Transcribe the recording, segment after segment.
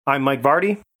I'm Mike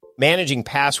Vardy. Managing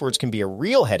passwords can be a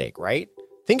real headache, right?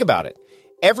 Think about it.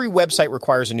 Every website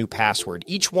requires a new password.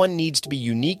 Each one needs to be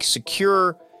unique,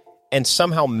 secure, and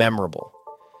somehow memorable.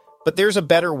 But there's a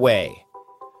better way.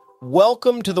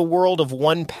 Welcome to the world of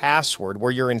 1Password,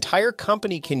 where your entire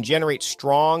company can generate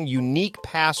strong, unique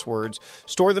passwords,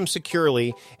 store them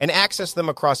securely, and access them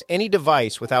across any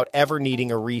device without ever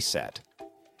needing a reset.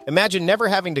 Imagine never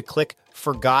having to click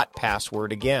Forgot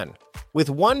Password again. With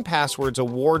 1Password's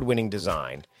award-winning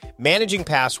design, managing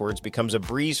passwords becomes a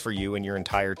breeze for you and your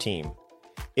entire team.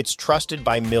 It's trusted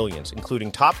by millions,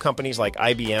 including top companies like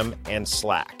IBM and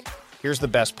Slack. Here's the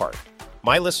best part.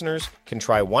 My listeners can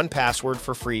try 1Password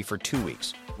for free for 2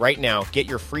 weeks. Right now, get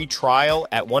your free trial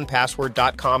at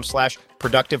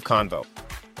onepassword.com/productiveconvo.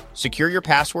 Secure your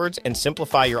passwords and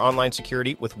simplify your online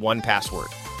security with 1Password.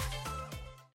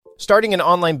 Starting an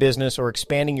online business or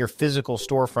expanding your physical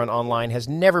storefront online has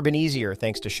never been easier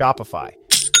thanks to Shopify.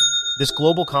 This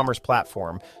global commerce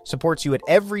platform supports you at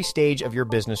every stage of your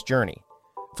business journey.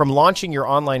 From launching your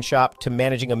online shop to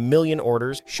managing 1 million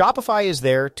orders, Shopify is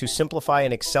there to simplify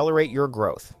and accelerate your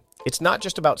growth. It's not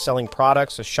just about selling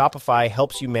products, so Shopify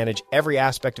helps you manage every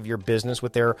aspect of your business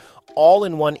with their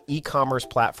all-in-one e-commerce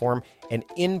platform and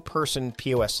in-person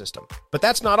POS system. But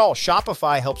that's not all.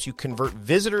 Shopify helps you convert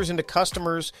visitors into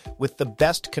customers with the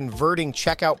best converting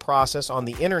checkout process on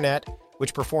the internet,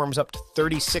 which performs up to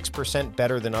 36%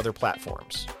 better than other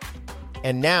platforms.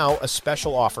 And now, a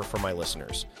special offer for my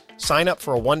listeners. Sign up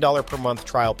for a $1 per month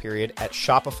trial period at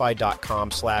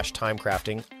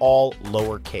shopify.com/timecrafting, all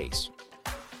lowercase.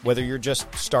 Whether you're just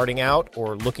starting out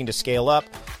or looking to scale up,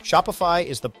 Shopify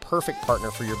is the perfect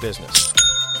partner for your business.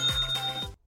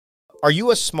 Are you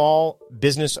a small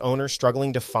business owner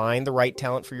struggling to find the right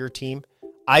talent for your team?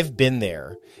 I've been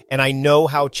there, and I know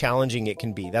how challenging it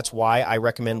can be. That's why I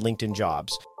recommend LinkedIn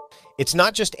Jobs. It's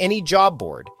not just any job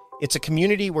board. It's a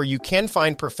community where you can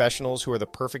find professionals who are the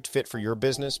perfect fit for your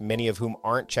business, many of whom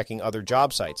aren't checking other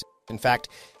job sites. In fact,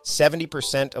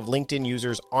 70% of LinkedIn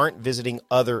users aren't visiting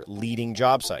other leading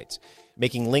job sites,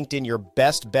 making LinkedIn your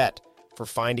best bet for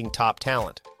finding top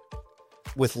talent.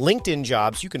 With LinkedIn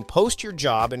Jobs, you can post your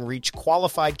job and reach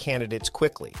qualified candidates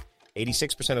quickly.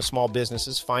 86% of small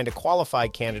businesses find a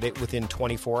qualified candidate within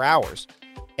 24 hours.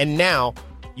 And now,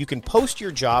 you can post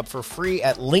your job for free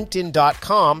at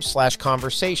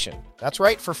linkedin.com/conversation. That's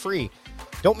right, for free.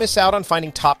 Don't miss out on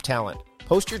finding top talent.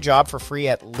 Post your job for free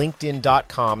at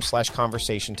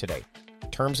linkedin.com/conversation today.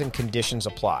 Terms and conditions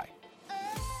apply.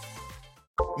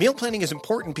 Meal planning is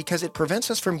important because it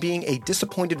prevents us from being a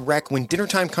disappointed wreck when dinner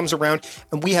time comes around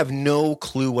and we have no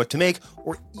clue what to make,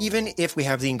 or even if we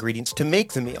have the ingredients to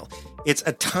make the meal. It's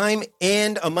a time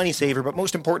and a money saver, but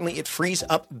most importantly, it frees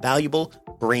up valuable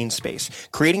brain space.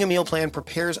 Creating a meal plan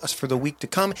prepares us for the week to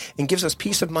come and gives us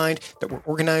peace of mind that we're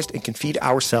organized and can feed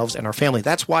ourselves and our family.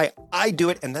 That's why I do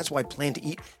it, and that's why Plan to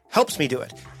Eat helps me do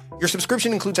it. Your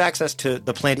subscription includes access to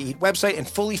the Plan to Eat website and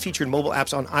fully featured mobile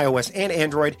apps on iOS and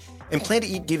Android. And Plan to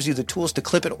Eat gives you the tools to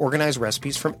clip and organize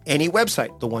recipes from any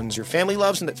website, the ones your family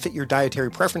loves and that fit your dietary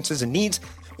preferences and needs.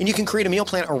 And you can create a meal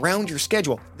plan around your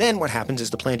schedule. Then what happens is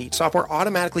the Plan to Eat software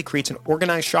automatically creates an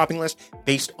organized shopping list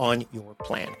based on your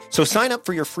plan. So sign up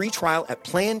for your free trial at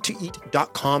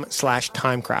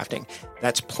plantoeat.com/timecrafting.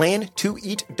 That's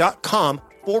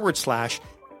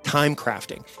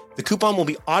plantoeat.com/timecrafting. The coupon will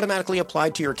be automatically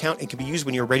applied to your account and can be used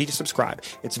when you're ready to subscribe.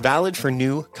 It's valid for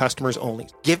new customers only.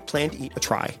 Give Plan to Eat a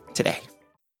try today.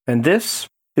 And this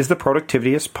is the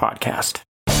Productivityist Podcast.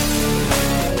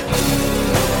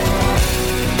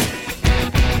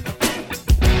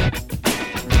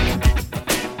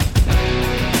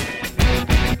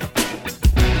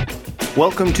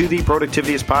 Welcome to the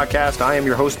Productivityist Podcast. I am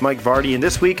your host, Mike Vardy, and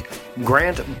this week,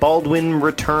 Grant Baldwin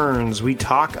returns. We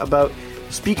talk about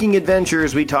speaking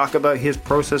adventures. We talk about his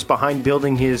process behind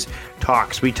building his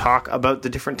talks. We talk about the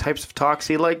different types of talks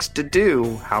he likes to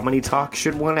do. How many talks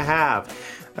should one have?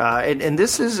 And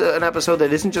this is an episode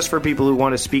that isn't just for people who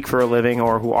want to speak for a living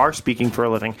or who are speaking for a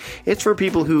living. It's for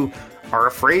people who are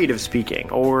afraid of speaking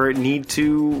or need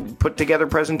to put together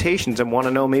presentations and want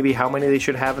to know maybe how many they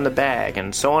should have in the bag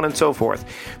and so on and so forth.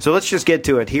 So let's just get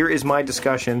to it. Here is my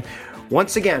discussion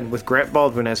once again with Grant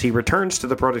Baldwin as he returns to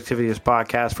the Productivityist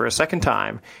Podcast for a second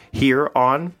time here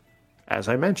on, as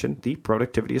I mentioned, the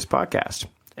Productivityist Podcast.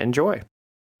 Enjoy.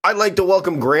 I'd like to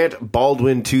welcome Grant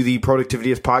Baldwin to the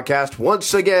Productivityist Podcast.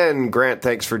 Once again, Grant,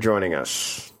 thanks for joining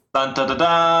us. Dun, da, da,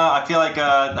 da. I feel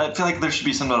like there should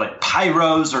be something like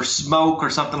pyros or smoke or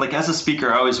something. Like as a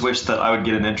speaker, I always wish that I would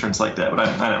get an entrance like that, but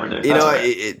I never did.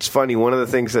 It's funny. One of the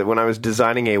things that when I was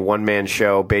designing a one-man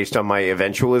show based on my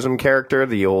eventualism character,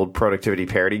 the old productivity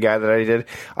parody guy that I did,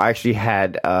 I actually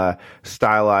had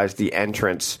stylized the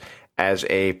entrance as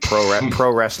a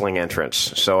pro wrestling entrance.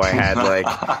 So I had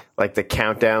like the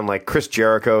countdown, like Chris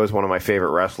Jericho is one of my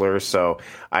favorite wrestlers. So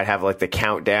I'd have like the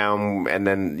countdown, and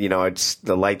then,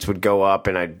 the lights would go up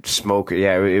and I'd smoke.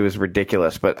 Yeah, it was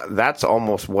ridiculous, but that's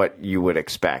almost what you would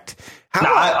expect.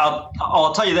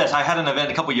 I'll tell you this. I had an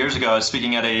event a couple years ago. I was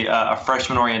speaking at a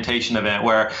freshman orientation event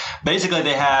where basically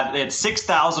they had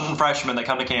 6,000 freshmen that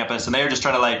come to campus, and they were just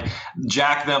trying to like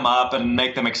jack them up and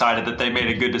make them excited that they made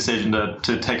a good decision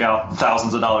to take out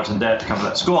thousands of dollars in debt to come to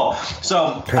that school.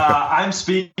 So I'm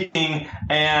speaking,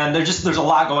 and there's a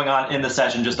lot going on in the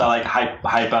session just to like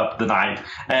hype up the night.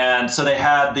 And so they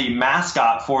had the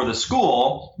mascot for the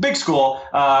school, big school,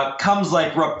 comes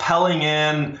like rappelling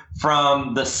in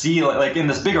from the ceiling, like in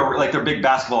this bigger, like their big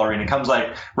basketball arena, comes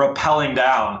like rappelling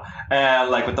down,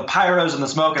 and like with the pyros and the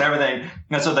smoke and everything.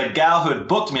 And so the gal who had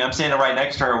booked me, I'm standing right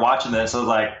next to her watching this. I was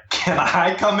like, can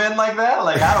I come in like that?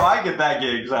 Like, how do I get that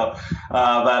gig? So,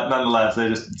 but nonetheless, they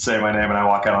just say my name and I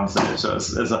walk out on stage. So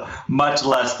it's a much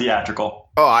less theatrical.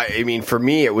 Oh, I mean, for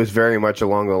me, it was very much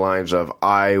along the lines of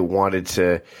I wanted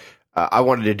to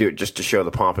do it just to show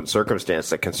the pomp and circumstance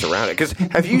that can surround it. Because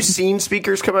have you seen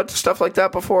speakers come out to stuff like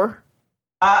that before?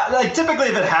 Like typically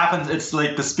if it happens, it's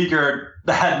like the speaker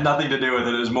had nothing to do with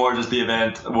it. It was more just the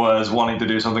event was wanting to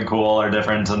do something cool or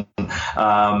different.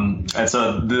 And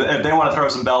so if they want to throw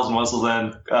some bells and whistles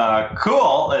in,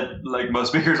 cool. Like most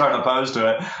speakers aren't opposed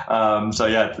to it. So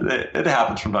yeah, it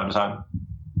happens from time to time.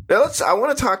 Now I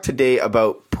want to talk today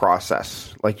about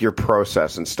process, like your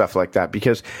process and stuff like that,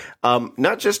 because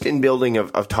not just in building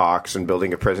of talks and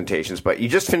building of presentations, but you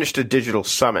just finished a digital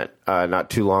summit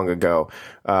not too long ago.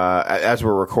 As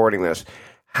we're recording this,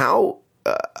 how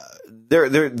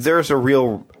there's a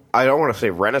real, I don't want to say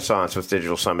renaissance with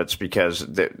digital summits, because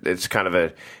it's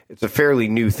it's a fairly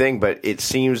new thing, but it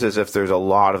seems as if there's a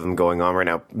lot of them going on right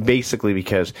now, basically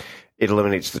because it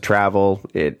eliminates the travel.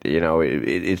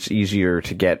 It's easier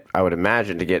to get, I would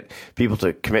imagine, to get people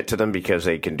to commit to them because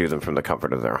they can do them from the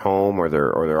comfort of their home or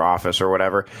their office or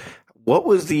whatever. What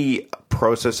was the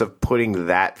process of putting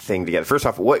that thing together? First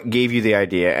off, what gave you the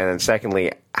idea? And then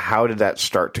secondly, how did that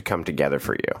start to come together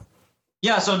for you?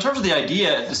 Yeah, so in terms of the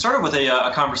idea, it started with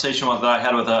a conversation that I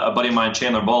had with a buddy of mine,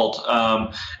 Chandler Bolt,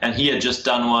 and he had just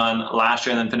done one last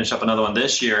year and then finished up another one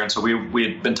this year. And so we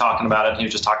had been talking about it, and he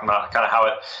was just talking about kind of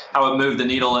how it moved the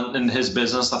needle in his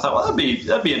business. I thought, well, that'd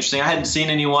be interesting. I hadn't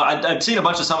seen anyone. I'd seen a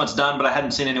bunch of summits done, but I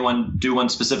hadn't seen anyone do one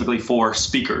specifically for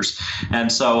speakers.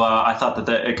 And so I thought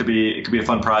that it could be a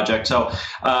fun project. So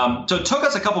it took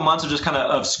us a couple months of just kind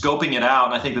of scoping it out.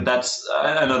 And I think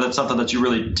I know that's something that you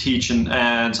really teach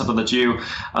and something that you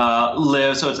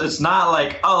live. So it's not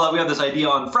like, we have this idea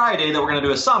on Friday that we're going to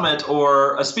do a summit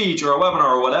or a speech or a webinar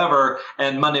or whatever,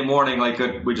 and Monday morning, like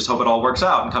we just hope it all works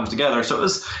out and comes together. So it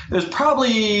was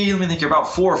probably, let me think,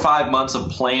 about 4 or 5 months of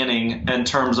planning in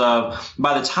terms of,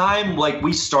 by the time like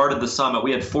we started the summit,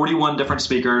 we had 41 different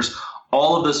speakers.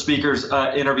 All of the speakers'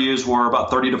 interviews were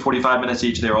about 30 to 45 minutes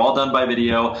each. They were all done by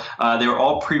video. They were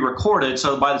all pre-recorded.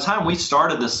 So by the time we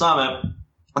started the summit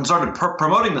and started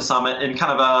promoting the summit in we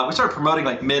started promoting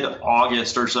like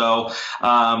mid-August or so.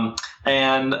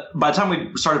 And by the time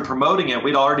we started promoting it,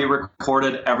 we'd already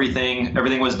recorded everything.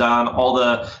 Everything was done. All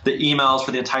the emails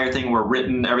for the entire thing were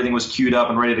written. Everything was queued up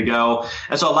and ready to go.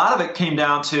 And so a lot of it came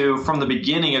down to, from the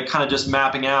beginning, of kind of just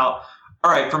mapping out,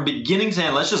 all right, from beginning to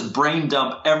end, let's just brain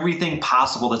dump everything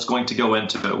possible that's going to go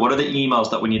into it. What are the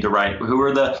emails that we need to write?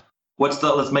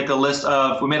 Let's make a list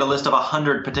of, we made a list of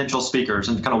 100 potential speakers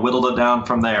and kind of whittled it down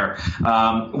from there.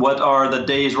 What are the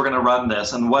days we're going to run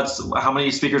this, and how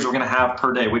many speakers we're going to have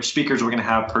per day? Which speakers we're going to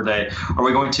have per day? Are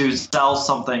we going to sell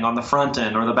something on the front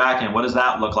end or the back end? What does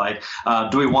that look like?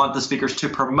 Do we want the speakers to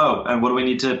promote, and what do we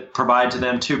need to provide to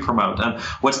them to promote? And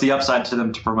what's the upside to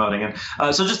them to promoting?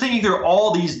 And so just thinking through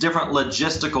all these different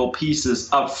logistical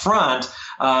pieces up front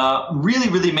really,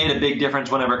 really made a big difference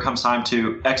whenever it comes time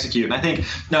to execute. And I think,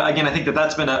 I think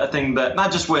that's been a thing that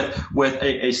not just with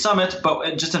a summit,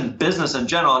 but just in business in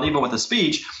general, and even with a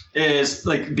speech, is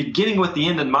like beginning with the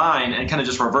end in mind and kind of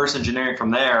just reverse engineering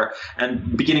from there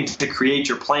and beginning to create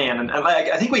your plan. And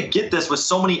I think we get this with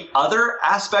so many other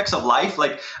aspects of life.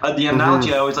 Like the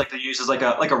analogy I always like to use is like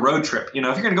a road trip. If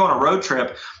you're going to go on a road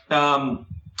trip,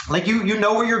 like you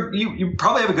know where you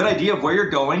probably have a good idea of where you're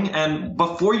going, and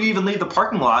before you even leave the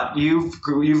parking lot, you've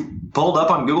pulled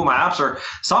up on Google Maps or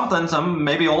something, some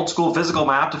maybe old school physical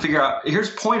map to figure out here's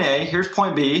point A, here's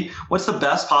point B, what's the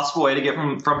best possible way to get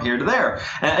from here to there.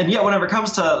 And yet whenever it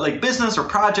comes to like business or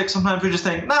projects, sometimes we just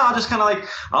think, no, I'll just kind of like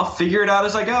I'll figure it out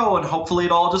as I go, and hopefully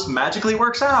it all just magically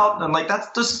works out. And like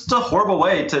that's just a horrible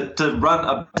way to run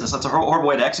a business. That's a horrible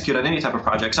way to execute on any type of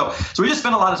project. So we just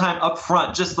spend a lot of time up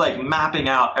front just like mapping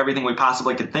out everything we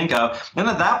possibly could think of. And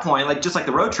at that point, like just like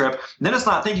the road trip, then it's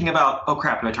not thinking about, oh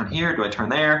crap, do I turn here? Do I turn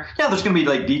there? Yeah, there's going to be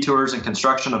like detours and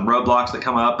construction and roadblocks that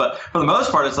come up. But for the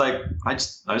most part, it's like, I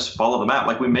just follow the map.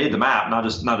 Like we made the map, not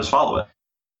just follow it.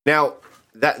 Now,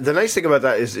 the nice thing about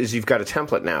that is you've got a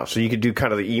template now. So you could do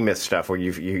kind of the E-Myth stuff where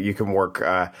you can work,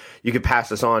 you could pass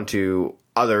this on to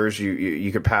others.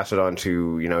 You could pass it on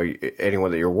to,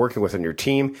 anyone that you're working with in your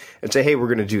team and say, hey, we're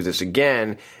going to do this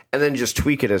again, and then just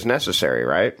tweak it as necessary,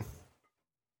 right?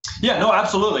 Yeah, no,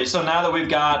 absolutely. So now that we've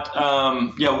got,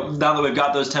 now that we've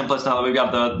got those templates, now that we've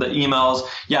got the emails,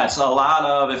 yeah, it's a lot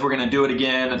of, if we're going to do it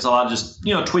again, it's a lot of just,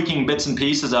 tweaking bits and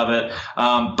pieces of it.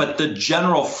 But the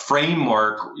general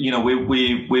framework,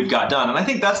 we've got done. And I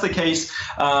think that's the case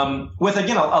with,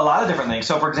 again, a lot of different things.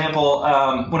 So, for example,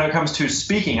 when it comes to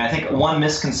speaking, I think one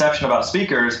misconception about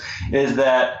speakers is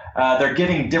that they're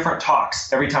giving different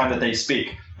talks every time that they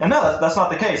speak. And no, that's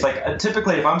not the case. Like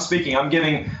typically, if I'm speaking, I'm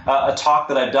giving a talk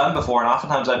that I've done before, and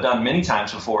oftentimes I've done many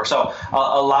times before. So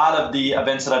a lot of the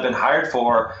events that I've been hired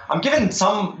for, I'm giving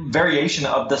some variation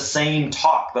of the same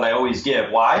talk that I always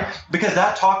give. Why? Because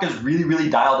that talk is really,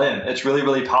 really dialed in. It's really,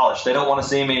 really polished. They don't want to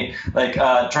see me like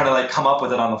trying to like come up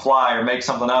with it on the fly or make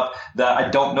something up that I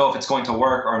don't know if it's going to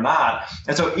work or not.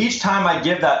 And so each time I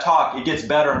give that talk, it gets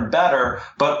better and better,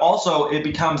 but also it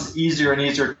becomes easier and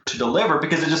easier to deliver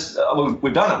because it just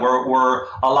we've done it. We're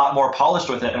a lot more polished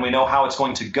with it, and we know how it's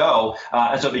going to go,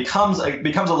 and so it becomes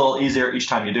a little easier each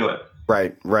time you do it.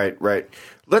 Right.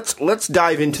 Let's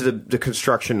dive into the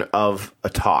construction of a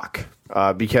talk,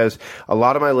 because a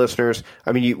lot of my listeners,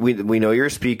 I mean, we know you're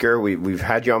a speaker, we've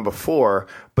had you on before,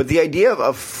 but the idea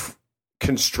of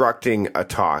constructing a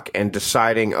talk and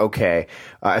deciding, okay,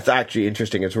 it's actually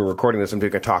interesting as we're recording this, I'm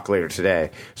doing a talk later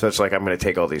today, so it's like I'm going to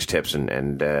take all these tips and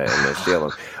steal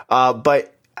them,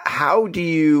 but how do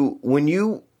you, when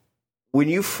you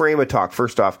frame a talk,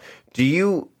 first off, do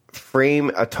you frame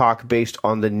a talk based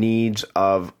on the needs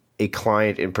of a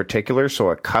client in particular, so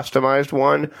a customized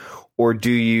one, or do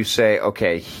you say,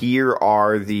 okay, here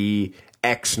are the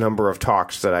X number of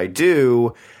talks that I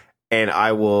do, and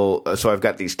so I've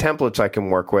got these templates I can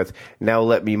work with, now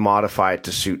let me modify it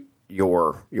to suit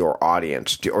your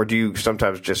audience? Or do you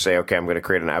sometimes just say, okay, I'm going to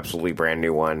create an absolutely brand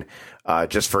new one,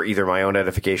 just for either my own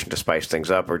edification to spice things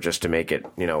up or just to make it,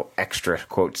 extra,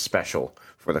 quote, special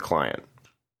for the client?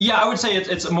 Yeah, I would say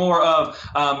it's more of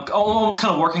almost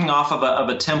kind of working off of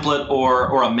a template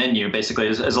or a menu. Basically,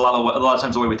 is a lot of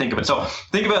times the way we think of it. So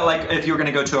think of it like if you were going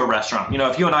to go to a restaurant.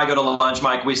 If you and I go to lunch,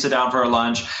 Mike, we sit down for our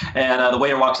lunch, and the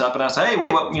waiter walks up and asks, "Hey,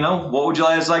 what would you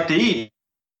guys like to eat?"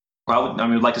 Well,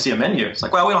 we'd like to see a menu. It's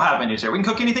like, well, we don't have menus here. We can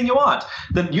cook anything you want.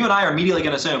 Then you and I are immediately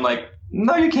going to assume, like,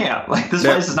 no, you can't. Like, this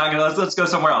place is not going to, let's go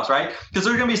somewhere else, right? Because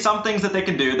there's going to be some things that they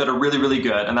can do that are really, really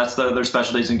good, and that's their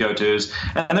specialties and go-tos.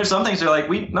 And there's some things that are like,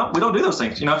 we don't do those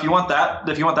things. If you want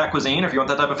that cuisine, or if you want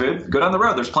that type of food, go down the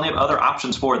road. There's plenty of other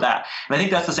options for that. And I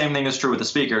think that's the same thing is true with the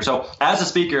speaker. So as a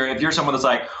speaker, if you're someone that's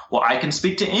like, well, I can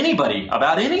speak to anybody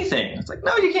about anything. It's like,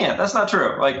 no, you can't. That's not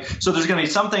true. Like, so there's going to be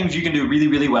some things you can do really,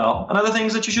 really well, and other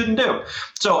things that you shouldn't do.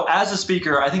 So as a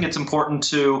speaker, I think it's important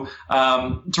to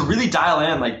really dial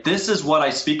in, like, this is what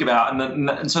I speak about.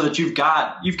 And so that you've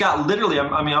got literally,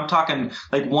 I'm talking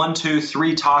like 1, 2,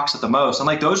 3 talks at the most. And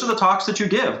like, those are the talks that you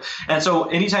give. And so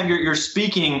anytime you're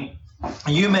speaking,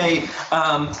 you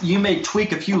may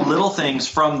tweak a few little things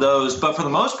from those, but for the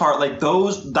most part, like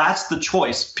that's the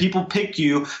choice. People pick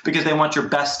you because they want your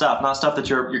best stuff, not stuff that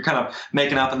you're kind of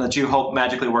making up and that you hope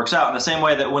magically works out. In the same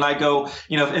way that when I go,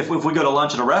 if we go to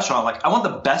lunch at a restaurant, like I want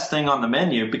the best thing on the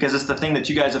menu because it's the thing that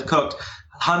you guys have cooked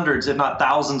hundreds, if not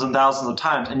thousands and thousands of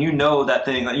times, and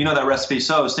that recipe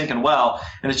so stinking well,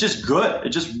 and it's just good. It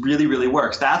just really, really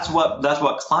works. That's what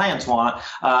clients want.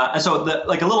 And so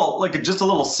just a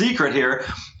little secret here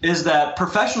is that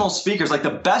professional speakers, like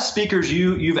the best speakers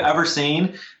you've ever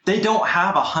seen, they don't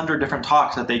have 100 different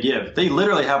talks that they give. They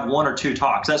literally have 1 or 2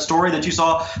 talks. That story that you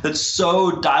saw that's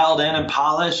so dialed in and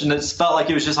polished and it felt like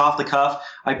it was just off the cuff,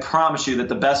 I promise you that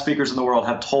the best speakers in the world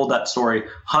have told that story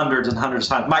hundreds and hundreds of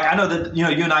times. Mike, I know that you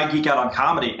and I geek out on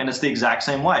comedy, and it's the exact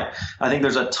same way. I think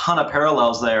there's a ton of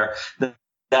parallels there. That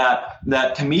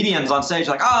that comedians on stage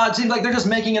are like, oh, it seems like they're just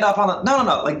making it up on the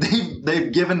no. Like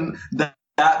they've given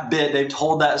that bit, they've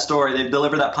told that story, they've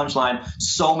delivered that punchline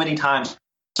so many times.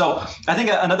 So I think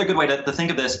another good way to think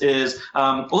of this is,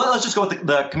 let's just go with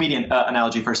the comedian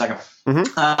analogy for a second.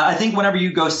 Mm-hmm. I think whenever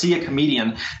you go see a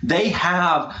comedian, they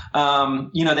have,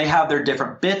 they have their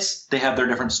different bits, they have their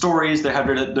different stories, they have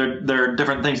their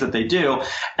different things that they do.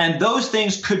 And those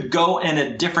things could go in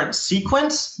a different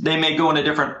sequence. They may go in a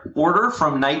different order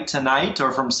from night to night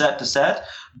or from set to set,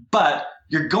 but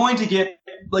you're going to get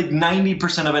like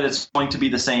 90% of it is going to be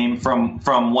the same from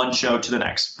one show to the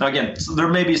next. Now, again, there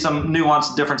may be some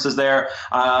nuanced differences there.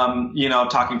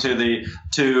 Talking to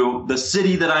the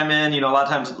city that I'm in, a lot of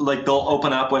times like they'll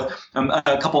open up with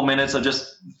a couple minutes of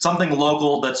just something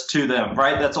local that's to them,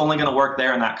 right? That's only going to work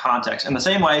there in that context. In the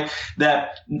same way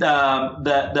that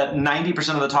that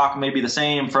 90% of the talk may be the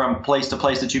same from place to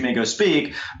place that you may go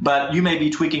speak, but you may be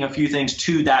tweaking a few things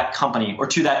to that company or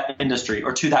to that industry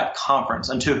or to that conference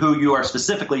and to who you are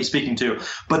specifically speaking to.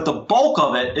 But the bulk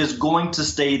of it is going to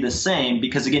stay the same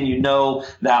because, again,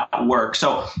 that works.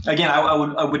 So, again,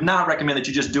 I would not recommend that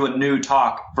you just do a new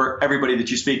talk for everybody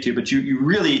that you speak to, but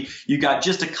you got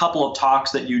just a couple of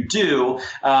talks that you do,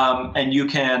 and you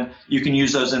can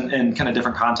use those in kind of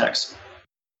different contexts.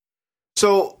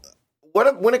 So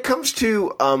when it comes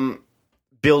to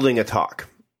building a talk,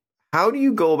 how do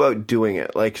you go about doing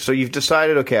it? Like, so you've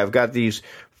decided, okay, I've got these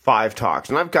 5 talks,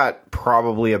 and I've got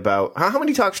probably about how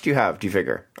many talks do you have? Do you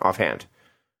figure offhand?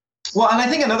 Well, and I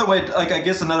think another way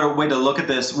to look at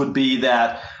this would be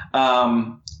that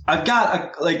I've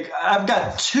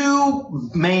got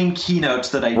 2 main keynotes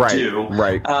that I do.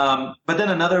 Right. But then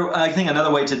another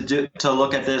way to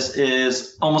look at this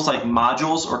is almost like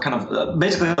modules or kind of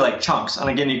basically like chunks. And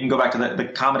again, you can go back to the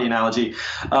comedy analogy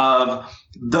of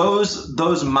those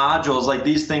modules. Like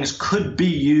these things could be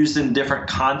used in different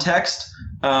contexts.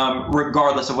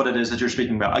 Regardless of what it is that you're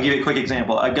speaking about. I'll give you a quick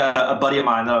example. I got a buddy of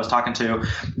mine that I was talking to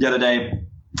the other day,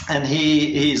 and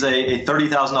he's a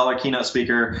 $30,000 keynote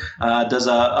speaker, does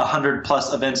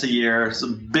 100+ events a year, is a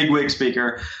bigwig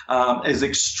speaker, is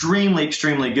extremely,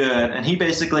 extremely good. And he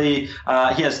basically,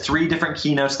 he has 3 different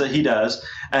keynotes that he does.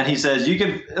 And he says, you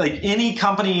can, like any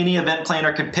company, any event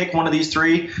planner can pick one of these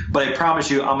 3, but I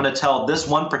promise you, I'm going to tell this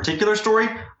one particular story.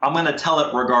 I'm going to tell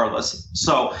it regardless.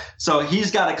 So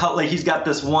he's got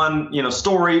this one,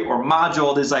 story or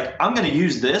module that's like, I'm going to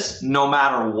use this no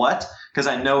matter what, because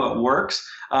I know it works.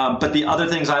 But the other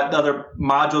things, the other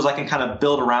modules I can kind of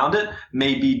build around it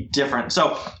may be different.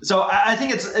 So I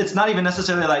think it's not even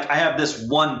necessarily like I have this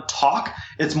one talk.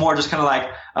 It's more just kind of like,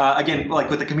 again, like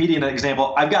with the comedian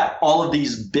example, I've got all of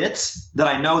these bits that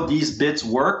I know these bits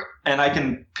work, and I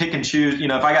can pick and choose.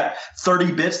 If I got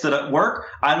 30 bits that work,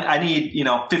 I need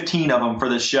 15 of them for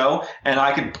this show, and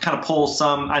I can kind of pull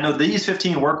some. I know these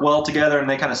 15 work well together, and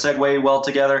they kind of segue well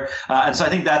together. And so I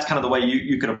think that's kind of the way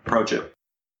you could approach it.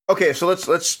 Okay, so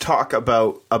let's talk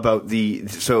about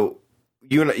so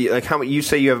you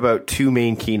say you have about 2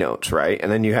 main keynotes, right? And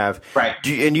then you have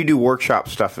and you do workshop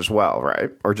stuff as well,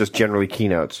 right? Or just generally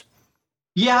keynotes?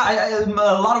 Yeah, a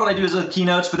lot of what I do is with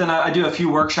keynotes, but then I do a few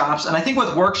workshops. And I think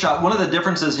with workshop, one of the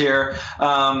differences here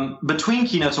between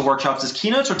keynotes and workshops is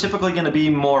keynotes are typically going to be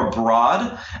more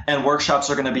broad and workshops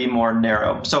are going to be more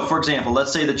narrow. So, for example,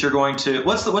 let's say that you're going to –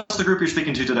 what's the group you're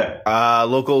speaking to today?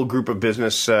 Local group of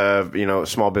business,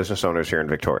 small business owners here in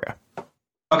Victoria.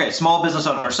 Okay, small business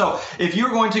owners. So if you're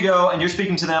going to go and you're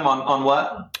speaking to them on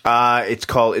what?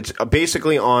 It's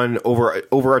basically on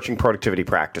overarching productivity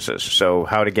practices. So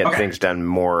how to get things done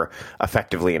more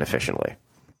effectively and efficiently.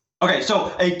 Okay,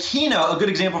 so a keynote, a good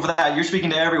example for that, you're speaking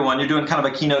to everyone, you're doing kind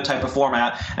of a keynote type of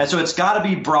format, and so it's got to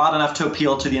be broad enough to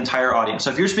appeal to the entire audience.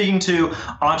 So if you're speaking to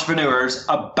entrepreneurs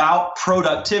about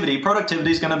productivity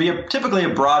is going to be typically a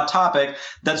broad topic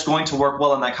that's going to work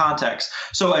well in that context.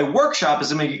 So a workshop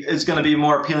is going to be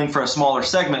more appealing for a smaller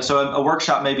segment. So a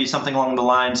workshop may be something along the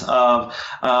lines of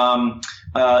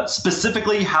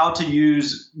specifically how to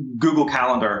use Google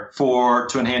Calendar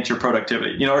to enhance your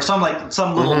productivity, or some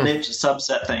little niche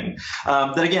subset thing.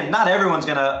 That again, not everyone's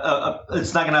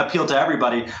it's not gonna appeal to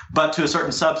everybody, but to a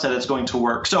certain subset, it's going to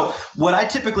work. So what I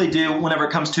typically do whenever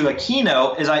it comes to a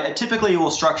keynote is I typically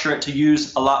will structure it to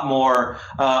use a lot more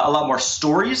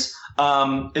stories.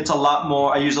 It's a lot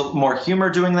more. I use more humor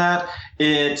doing that.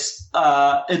 It's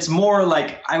more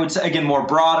like, I would say, again, more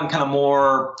broad and kind of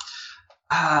more.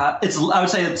 I would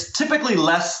say it's typically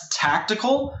less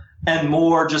tactical and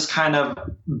more just kind of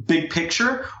big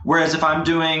picture. Whereas if I'm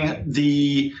doing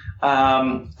the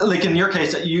like in your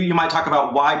case, you might talk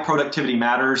about why productivity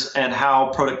matters and how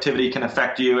productivity can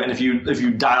affect you, and if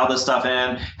you dial this stuff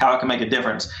in, how it can make a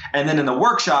difference. And then in the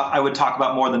workshop, I would talk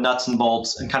about more the nuts and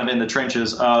bolts and kind of in the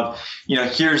trenches of,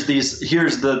 here's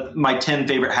my 10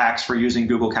 favorite hacks for using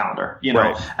Google Calendar,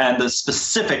 right, and the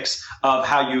specifics of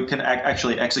how you can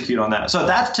actually execute on that. So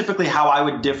that's typically how I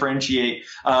would differentiate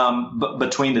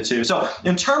between the two. So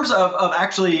in terms of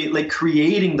actually like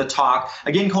creating the talk,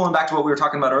 again, going back to what we were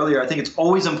talking about earlier, I think it's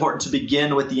always important to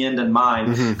begin with the end in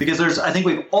mind, because I think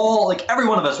we've all, like every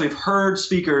one of us, we've heard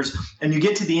speakers, and you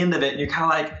get to the end of it and you're kind of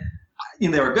like,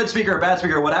 they were a good speaker, a bad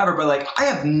speaker, or whatever, but like, I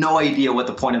have no idea what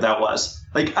the point of that was.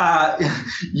 Like,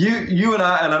 you and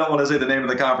I don't want to say the name of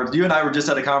the conference, you and I were just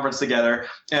at a conference together,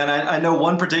 and I know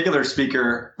one particular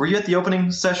speaker. Were you at the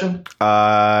opening session?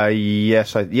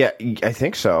 Yes. I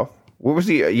think so. What was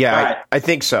the, right. I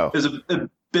think so. It was a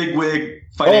big wig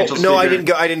financial speaker. No, I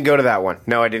didn't go to that one.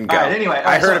 No, I didn't go. All right, anyway.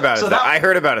 I heard about it. I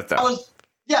heard about it though.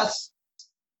 Yes.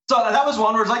 So that was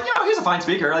one where it's like, he's a fine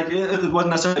speaker. Like, it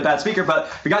wasn't necessarily a bad speaker,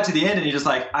 but we got to the end and you're just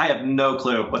like, I have no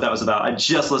clue what that was about. I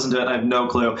just listened to it and I have no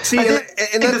clue. See,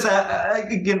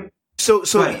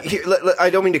 So here, I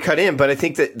don't mean to cut in, but I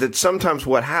think that sometimes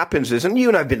what happens is, and you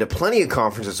and I've been to plenty of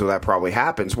conferences where that probably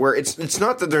happens, where it's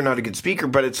not that they're not a good speaker,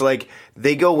 but it's like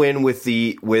they go in with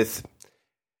ego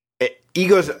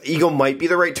might be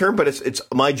the right term, but it's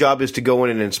my job is to go in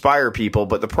and inspire people.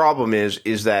 But the problem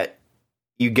is that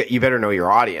you better know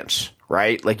your audience,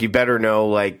 right? Like you better know,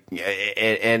 like,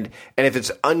 and if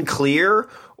it's unclear,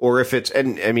 or if it's,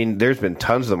 and I mean, there's been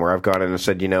tons of them where I've gone in and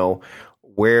said,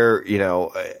 where,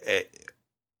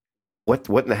 what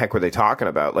in the heck were they talking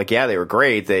about? Like, yeah, they were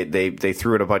great. They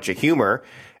threw in a bunch of humor,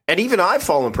 and even I've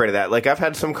fallen prey to that. Like I've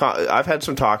had some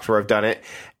talks where I've done it,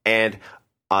 and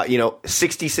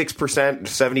 66%,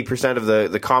 70% of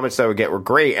the comments that I would get were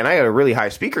great, and I had a really high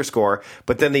speaker score.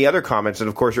 But then the other comments, and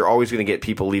of course, you're always going to get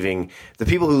people leaving. The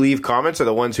people who leave comments are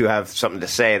the ones who have something to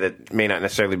say that may not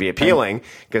necessarily be appealing,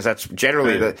 because that's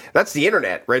generally that's the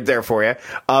internet right there for you.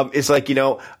 It's like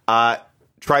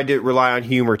tried to rely on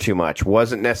humor too much,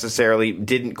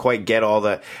 didn't quite get all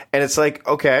the, and it's like,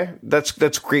 okay,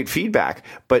 that's great feedback,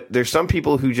 but there's some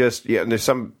people who just, there's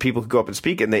some people who go up and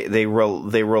speak and they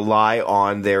rely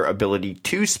on their ability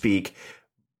to speak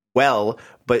well,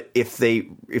 but if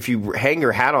you hang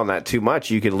your hat on that too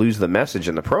much, you can lose the message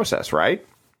in the process, right?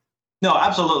 No,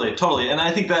 absolutely, totally, and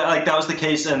I think that that was the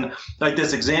case in like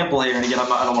this example here. And again,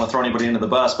 I don't want to throw anybody into the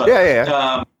bus,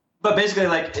 but but basically,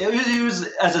 like he was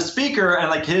as a speaker, and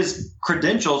like his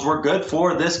credentials were good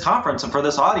for this conference and for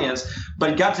this audience. But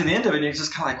he got to the end of it, and he's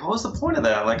just kind of like, "What was the point of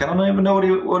that? Like, I don't even know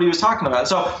what he was talking about."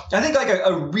 So I think like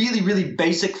a really, really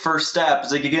basic first step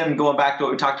is like, again, going back to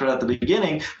what we talked about at the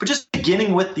beginning, but just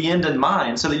beginning with the end in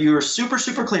mind, so that you are super,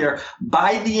 super clear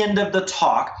by the end of the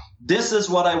talk. This is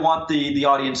what I want the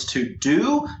audience to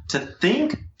do, to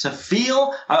think, to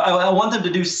feel. I want them to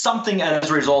do something as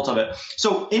a result of it.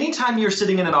 So anytime you're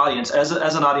sitting in an audience as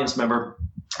an audience member,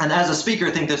 and as a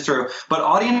speaker, think this through, but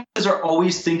audiences are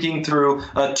always thinking through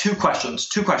two questions.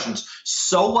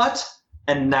 So what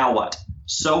and now what?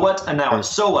 So what and now what?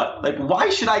 So what? Like, why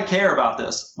should I care about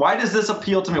this? Why does this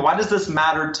appeal to me? Why does this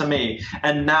matter to me?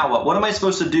 And now what? What am I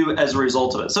supposed to do as a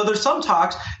result of it? So there's some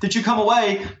talks that you come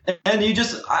away and you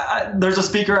just, there's a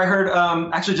speaker I heard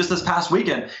actually just this past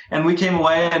weekend, and we came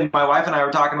away and my wife and I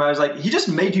were talking about it. I was like, he just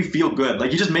made you feel good.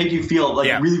 Like, he just made you feel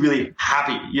like really, really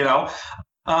happy,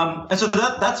 and so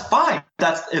that's fine.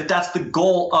 If that's the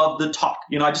goal of the talk.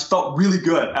 I just felt really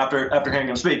good after hearing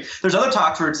him speak. There's other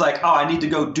talks where it's like, oh, I need to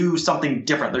go do something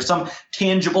different. There's some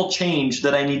tangible change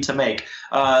that I need to make.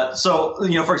 So,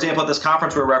 for example, at this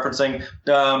conference we're referencing,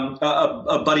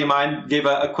 a buddy of mine gave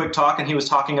a quick talk, and he was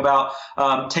talking about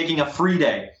taking a free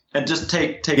day. And just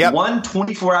take one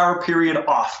 24-hour period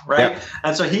off, right? Yep.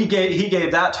 And so he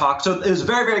gave that talk. So it was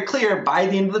very, very clear by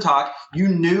the end of the talk, you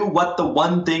knew what the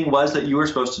one thing was that you were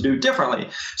supposed to do differently.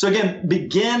 So again,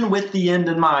 begin with the end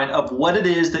in mind of what it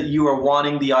is that you are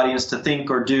wanting the audience to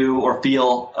think or do or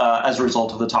feel as a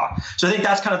result of the talk. So I think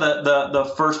that's kind of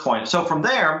the first point. So from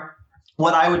there,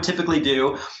 what I would typically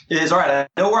do is, all right,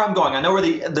 I know where I'm going. I know where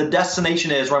the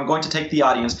destination is, where I'm going to take the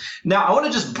audience. Now I want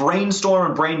to just brainstorm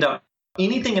and brain dump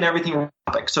anything and everything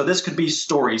topic. So this could be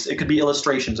stories, it could be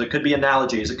illustrations, it could be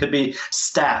analogies, it could be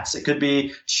stats, it could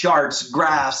be charts,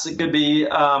 graphs, it could be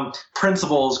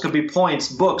principles, it could be points,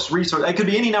 books, resources, it could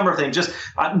be any number of things. Just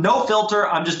no filter.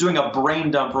 I'm just doing a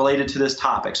brain dump related to this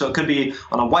topic. So it could be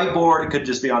on a whiteboard, it could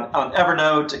just be on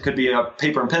Evernote, it could be a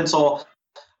paper and pencil.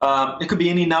 It could be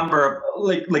any number of,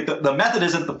 like the method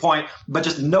isn't the point, but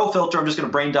just no filter. I'm just going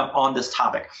to brain dump on this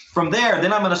topic. From there,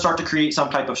 then I'm going to start to create some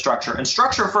type of structure. And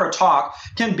structure for a talk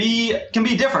can be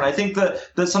different. I think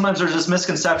that sometimes there's this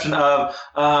misconception of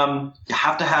you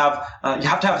have to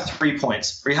have 3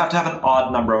 points, or you have to have an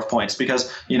odd number of points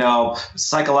because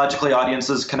psychologically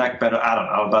audiences connect better. I don't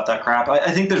know about that crap.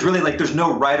 I think there's really there's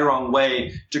no right or wrong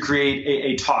way to create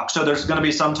a talk. So there's going to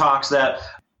be some talks that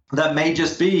may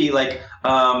just be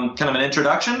kind of an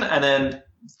introduction and then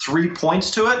 3 points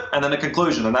to it and then a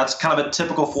conclusion, and that's kind of a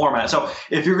typical format. So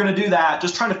if you're going to do that,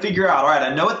 just trying to figure out, all right,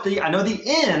 I know the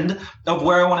end of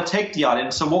where I want to take the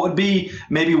audience. So what would be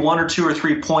maybe 1 or 2 or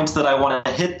 3 points that I want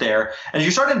to hit there? And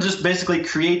you're starting to just basically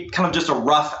create kind of just a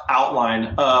rough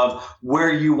outline of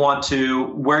where you want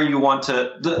to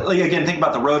again, think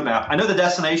about the roadmap. I know the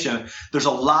destination. There's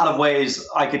a lot of ways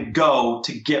I could go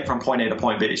to get from point A to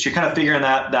point B. So you're kind of figuring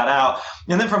that out,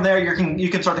 and then from there you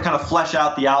can start to kind of flesh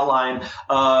out the outline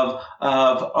of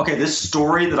okay, this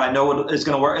story that I know is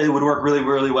going to work. It would work really,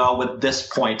 really well with this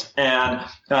point, and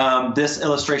this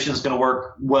illustration is going to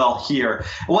work well here.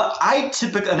 What I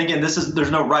typically, and again,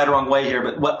 there's no right or wrong way here,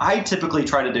 but what I typically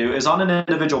try to do is on an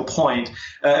individual point,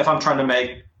 if I'm trying to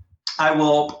make, I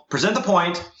will present the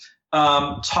point,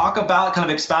 talk about, kind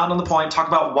of expound on the point, talk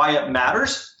about why it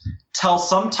matters. Tell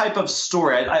some type of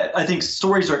story. I think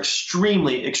stories are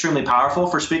extremely, extremely powerful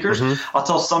for speakers. Mm-hmm. I'll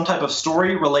tell some type of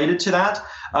story related to that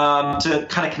to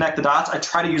kind of connect the dots. I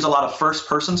try to use a lot of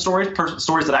first-person stories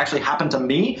that actually happened to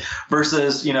me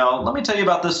versus, let me tell you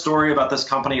about this story about this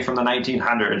company from the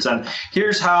 1900s, and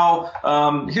here's how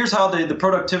the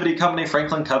productivity company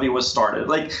Franklin Covey was started.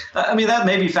 That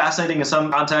may be fascinating in some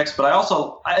context, but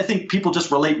I think people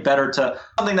just relate better to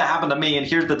something that happened to me, and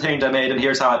here's the change I made, and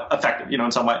here's how it affected,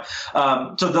 in some way.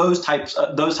 So those types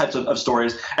of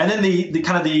stories, and then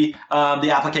the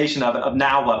application of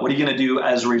now what are you going to do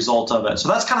as a result of it? So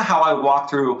that's kind of how I would walk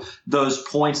through those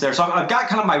points there. So I've got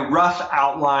kind of my rough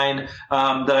outline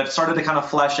that I've started to kind of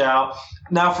flesh out.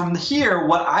 Now from here,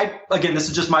 this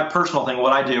is just my personal thing.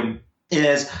 What I do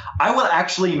is I will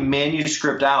actually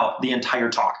manuscript out the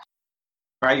entire talk.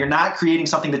 Right? You're not creating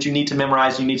something that you need to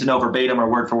memorize, you need to know verbatim or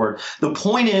word for word. The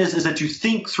point is that you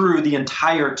think through the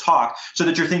entire talk so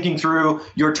that you're thinking through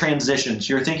your transitions.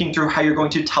 You're thinking through how you're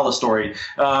going to tell a story.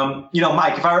 Mike,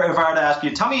 if I were to ask you,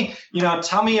 tell me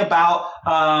about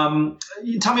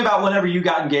whenever you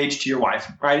got engaged to your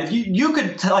wife, right? If you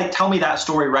could tell me that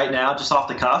story right now, just off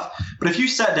the cuff, but if you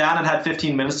sat down and had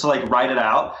 15 minutes to write it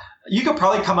out, you could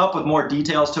probably come up with more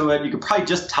details to it. You could probably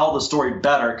just tell the story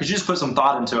better because you just put some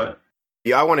thought into it.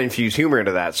 Yeah, I want to infuse humor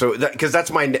into that. So, because that's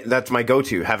my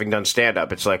go-to, having done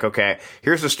stand-up. It's okay,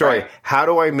 here's the story. Right. How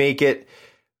do I make it?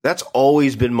 That's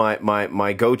always been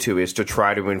my go-to, is to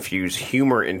try to infuse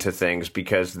humor into things,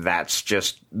 because that's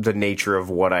just the nature of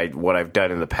what I've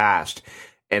done in the past.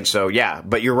 And so, yeah,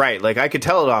 but you're right. I could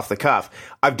tell it off the cuff.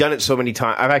 I've done it so many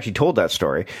times. I've actually told that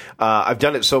story. I've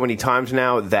done it so many times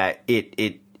now that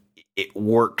it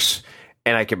works,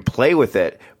 and I can play with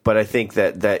it. But I think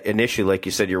that initially, like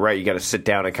you said, you're right. You got to sit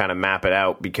down and kind of map it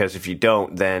out, because if you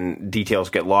don't, then details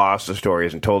get lost. The story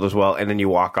isn't told as well. And then you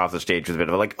walk off the stage with a bit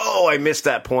of oh, I missed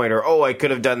that point, or oh, I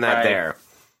could have done that right there.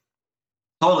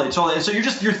 Totally. So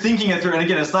you're thinking it through. And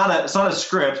again, it's not a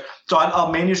script. So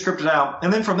I'll manuscript it out.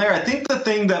 And then from there, I think the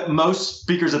thing that most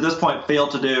speakers at this point fail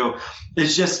to do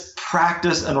is just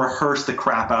practice and rehearse the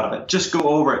crap out of it. Just go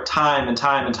over it time and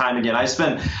time and time again. I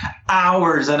spend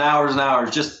hours and hours and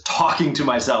hours just talking to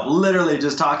myself, literally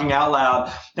just talking out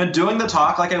loud and doing the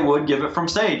talk like I would give it from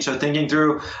stage. So thinking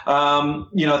through how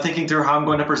I'm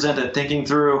going to present it, thinking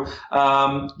through,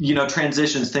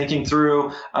 transitions, thinking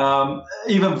through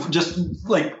even just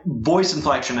voice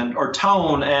inflection or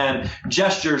tone and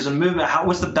gestures and movement.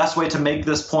 What's the best way to make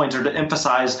this point or to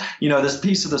emphasize, this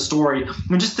piece of the story?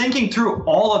 And just thinking through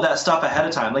all of that stuff ahead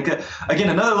of time. Again,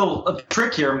 another little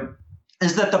trick here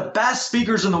is that the best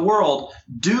speakers in the world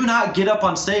do not get up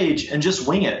on stage and just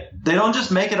wing it. They don't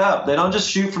just make it up. They don't just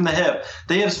shoot from the hip.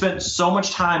 They have spent so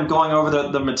much time going over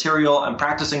the material and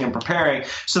practicing and preparing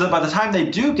so that by the time they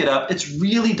do get up, it's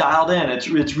really dialed in. It's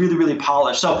really, really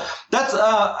polished. So that's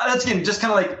again, just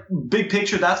kind of big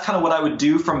picture. That's kind of what I would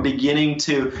do from beginning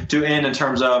to end in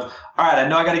terms of, all right, I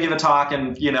know I got to give a talk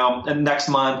and next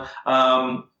month,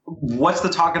 what's the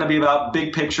talk going to be about?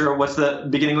 Big picture. What's the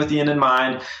beginning with the end in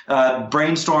mind?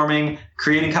 Brainstorming,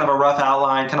 creating kind of a rough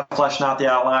outline, kind of fleshing out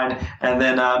the outline, and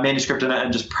then manuscripting it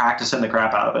and just practicing the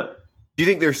crap out of it. Do you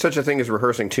think there's such a thing as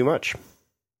rehearsing too much?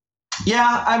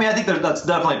 Yeah, I think that's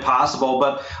definitely possible,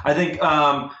 but I think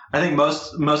I think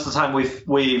most of the time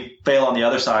we fail on the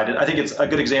other side. I think it's a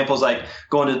good example is like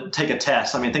going to take a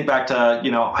test. I mean, think back to,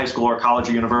 high school or college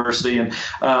or university and,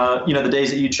 the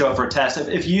days that you'd show up for a test.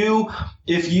 If you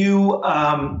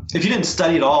didn't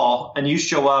study at all and you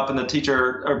show up and the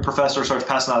teacher or professor starts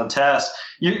passing out a test,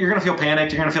 you're going to feel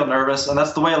panicked. You're going to feel nervous. And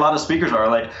that's the way a lot of speakers are.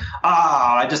 Like,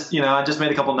 I just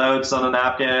made a couple notes on a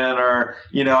napkin, or,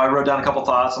 I wrote down a couple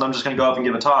thoughts and I'm just going to go up and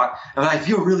give a talk. And I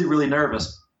feel really, really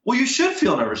nervous. Well, you should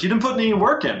feel nervous. You didn't put any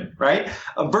work in, right?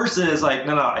 Versus like,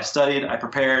 no, I studied, I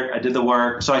prepared, I did the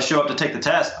work. So I show up to take the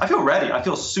test. I feel ready. I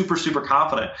feel super, super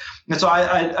confident. And so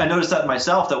I noticed that in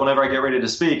myself, that whenever I get ready to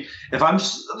speak,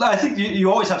 I think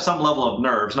you always have some level of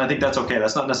nerves, and I think that's okay.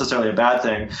 That's not necessarily a bad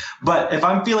thing. But if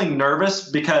I'm feeling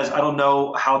nervous because I don't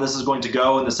know how this is going to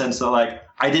go, in the sense that like,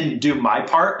 I didn't do my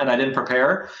part and I didn't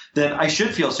prepare, then I should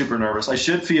feel super nervous. I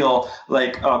should feel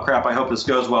like, oh crap, I hope this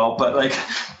goes well. But like,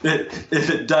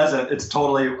 if it doesn't, it's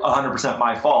totally 100%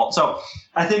 my fault. So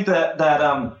I think that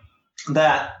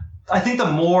I think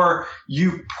the more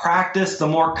you practice, the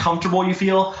more comfortable you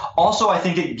feel. Also, I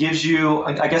think it gives you,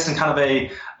 I guess, in kind of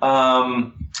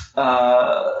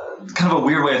a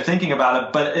weird way of thinking about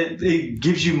it, but it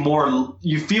gives you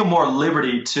you feel more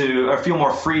liberty or feel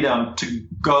more freedom to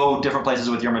go different places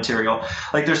with your material.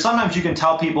 Like there's sometimes you can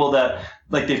tell people that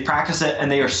like they've practiced it and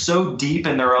they are so deep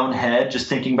in their own head just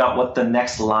thinking about what the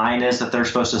next line is that they're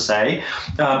supposed to say.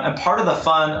 And part of the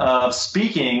fun of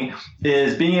speaking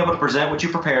is being able to present what you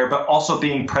prepare, but also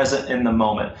being present in the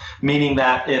moment. Meaning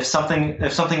that if something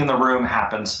in the room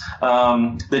happens,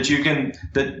 that you can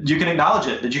acknowledge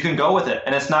it, that you can go with it,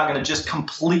 and it's not going to just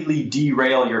completely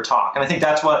derail your talk. And I think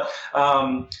that's what,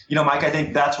 Mike, I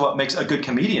think that's what makes a good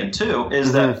comedian too,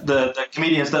 is that the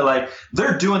comedians that like,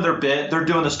 they're doing their bit, they're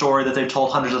doing the story that they've told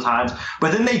hundreds of times,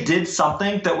 but then they did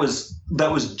something that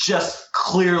was just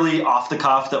clearly off the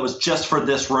cuff, that was just for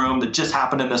this room, that just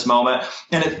happened in this moment,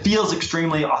 and it feels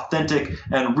extremely authentic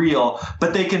and real.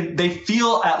 But they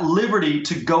feel at liberty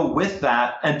to go with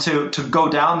that and to go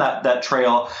down that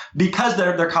trail because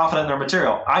they're confident in their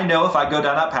material. I know if I go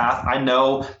down that path, I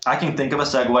know I can think of a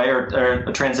segue or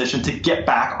a transition to get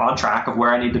back on track of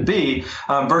where I need to be,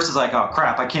 versus like, oh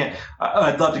crap, I can't.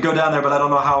 I'd love to go down there, but I don't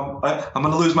know how I'm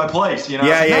going to lose my place.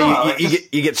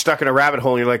 You get stuck in a rabbit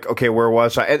hole and you're like, okay, where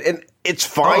was I? And it's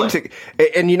fine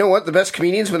and you know what? The best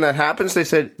comedians, when that happens,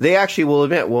 they actually will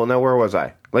admit, well, no, where was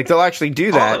I? Like they'll actually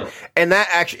do that. And that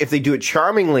actually, if they do it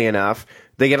charmingly enough,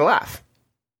 they get a laugh.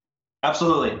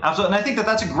 Absolutely. And I think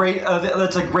that's a great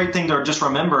thing to just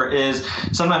remember is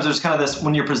sometimes there's kind of this,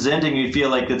 when you're presenting, you feel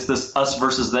like it's this us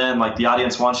versus them, like the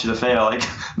audience wants you to fail. Like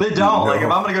they don't. No. Like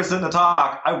if I'm going to go sit in a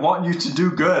talk, I want you to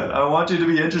do good. I want you to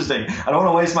be interesting. I don't want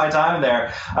to waste my time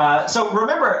there. So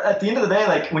remember, at the end of the day,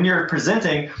 like when you're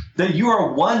presenting, that you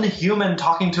are one human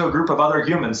talking to a group of other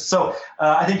humans. So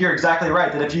I think you're exactly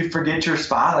right that if you forget your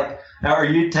spot, or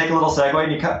you take a little segue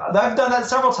and I've done that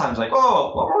several times. Like,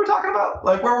 oh, what were we talking about?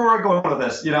 Like, where were we going with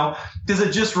this? Because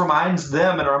it just reminds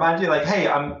them and it reminds you, like, hey,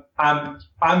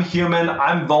 I'm human.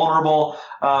 I'm vulnerable.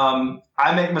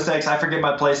 I make mistakes. I forget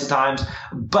my place at times.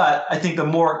 But I think the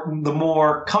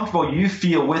more comfortable you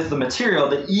feel with the material,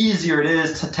 the easier it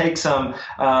is to take some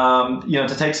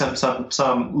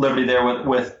liberty there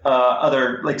with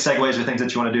other like segues or things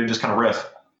that you want to do and just kind of riff.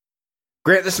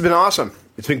 Grant, this has been awesome.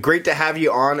 It's been great to have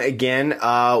you on again.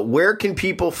 Where can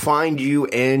people find you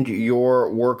and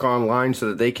your work online so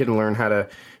that they can learn how to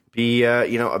be,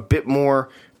 a bit more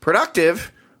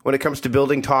productive when it comes to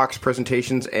building talks,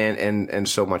 presentations, and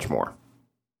so much more?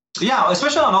 Yeah,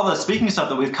 especially on all the speaking stuff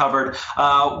that we've covered.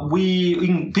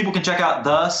 People can check out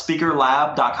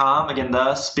thespeakerlab.com. Again,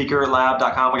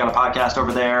 thespeakerlab.com. We got a podcast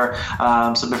over there,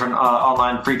 some different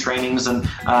online free trainings and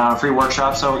free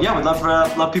workshops. So yeah, we'd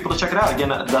love people to check it out. Again,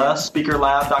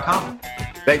 thespeakerlab.com.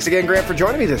 Thanks again, Grant, for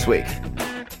joining me this week.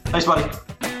 Thanks, buddy.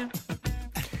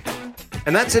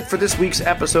 And that's it for this week's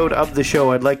episode of the show.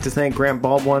 I'd like to thank Grant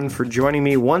Baldwin for joining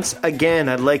me once again.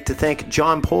 I'd like to thank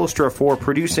John Polstra for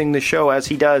producing the show as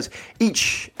he does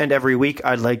each and every week.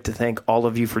 I'd like to thank all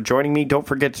of you for joining me. Don't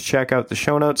forget to check out the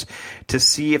show notes to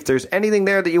see if there's anything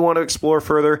there that you want to explore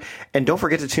further. And don't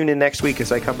forget to tune in next week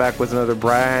as I come back with another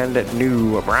brand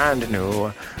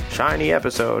new, shiny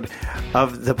episode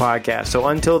of the podcast. So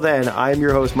until then, I'm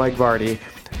your host, Mike Vardy,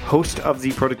 host of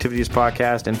the Productivityist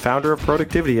podcast and founder of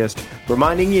Productivityist,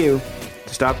 reminding you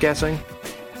to stop guessing,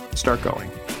 start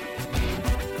going.